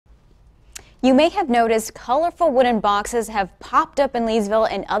You may have noticed colorful wooden boxes have popped up in Leesville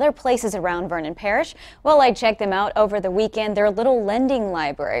and other places around Vernon Parish. Well, I checked them out over the weekend. They're little lending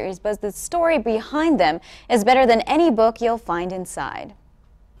libraries, but the story behind them is better than any book you'll find inside.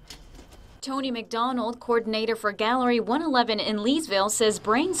 Tony Mcdonald, coordinator for Gallery 111 in Leesville, says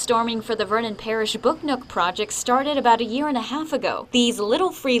brainstorming for the Vernon Parish Book Nook project started about a year and a half ago. These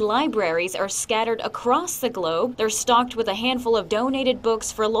little free libraries are scattered across the globe. They're stocked with a handful of donated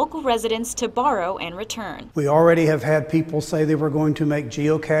books for local residents to borrow and return. We already have had people say they were going to make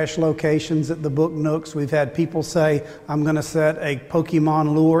geocache locations at the Book Nooks. We've had people say, I'm going to set a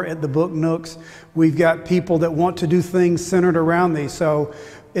Pokemon lure at the Book Nooks. We've got people that want to do things centered around these. So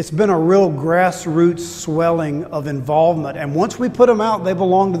it's been a real grassroots swelling of involvement, and once we put them out, they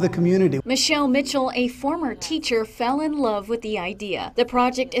belong to the community. Michelle Mitchell, a former teacher, fell in love with the idea. The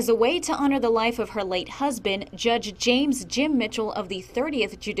project is a way to honor the life of her late husband, Judge James Jim Mitchell of the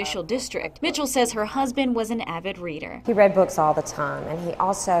 30th Judicial District. Mitchell says her husband was an avid reader. He read books all the time, and he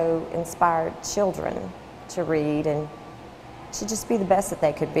also inspired children to read and to just be the best that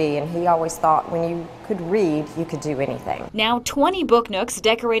they could be, and he always thought when you could read, you could do anything. Now 20 book nooks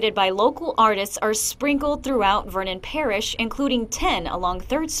decorated by local artists are sprinkled throughout Vernon Parish, including 10 along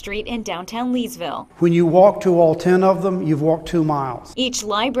 3rd Street in downtown Leesville. When you walk to all 10 of them, you've walked 2 miles. Each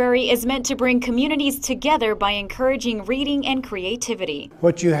library is meant to bring communities together by encouraging reading and creativity.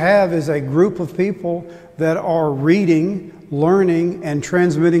 What you have is a group of people that are reading, learning, and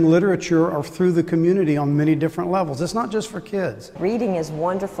transmitting literature through the community on many different levels. It's not just for kids. Reading is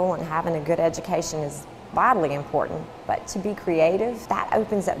wonderful, and having a good education is vitally important, but to be creative, that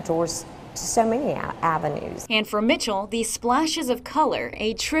opens up doors to so many avenues. And for Mitchell, these splashes of color,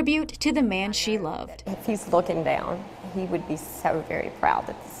 a tribute to the man she loved. If he's looking down, he would be so very proud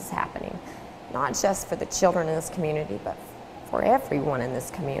that this is happening, not just for the children in this community, but for everyone in this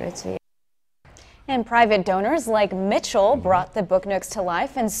community. And private donors like Mitchell brought the book nooks to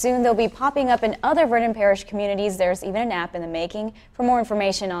life, and soon they'll be popping up in other Vernon Parish communities. There's even an app in the making. For more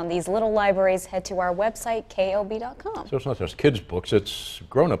information on these little libraries, head to our website, KALB.com. So it's not just kids' books, it's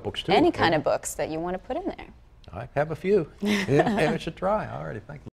grown-up books too. Any kind of books that you want to put in there. I have a few. Yeah, maybe I should try. All righty, thank you.